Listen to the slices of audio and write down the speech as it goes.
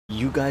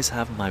You guys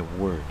have my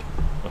word.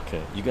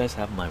 Okay, you guys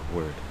have my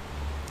word.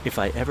 If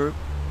I ever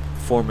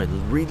form a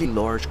really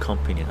large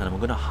company and I'm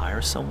gonna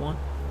hire someone,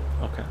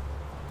 okay,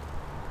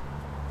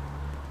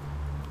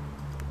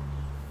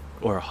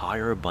 or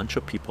hire a bunch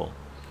of people,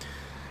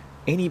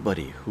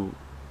 anybody who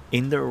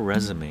in their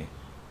resume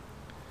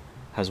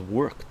has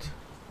worked,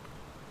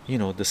 you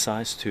know,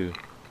 decides to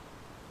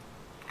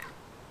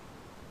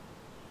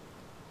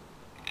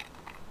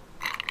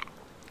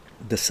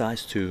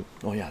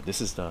oh yeah,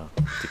 this is the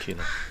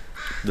tequila,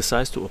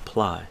 decides to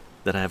apply,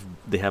 that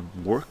they have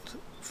worked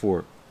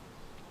for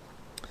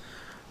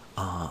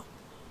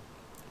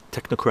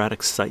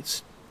technocratic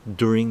sites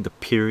during the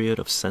period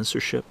of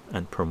censorship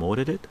and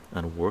promoted it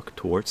and worked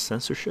towards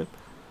censorship,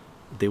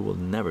 they will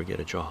never get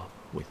a job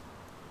with.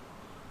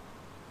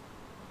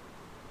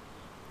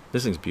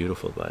 This thing's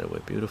beautiful, by the way.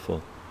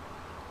 Beautiful.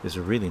 It's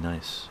really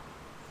nice.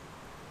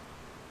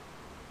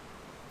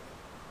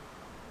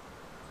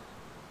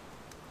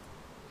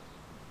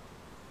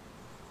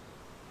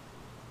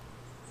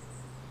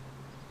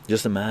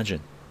 Just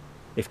imagine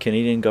if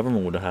Canadian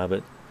government would have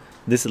it,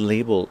 this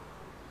label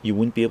you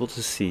wouldn't be able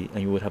to see,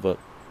 and you would have a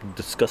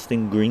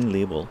disgusting green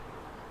label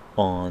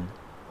on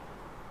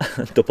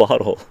the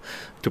bottle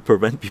to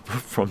prevent people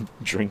from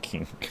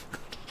drinking.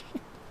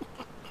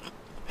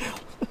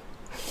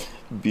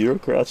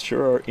 Bureaucrats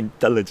sure are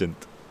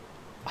intelligent.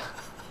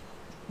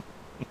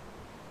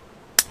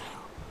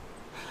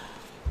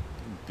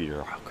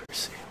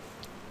 Bureaucracy.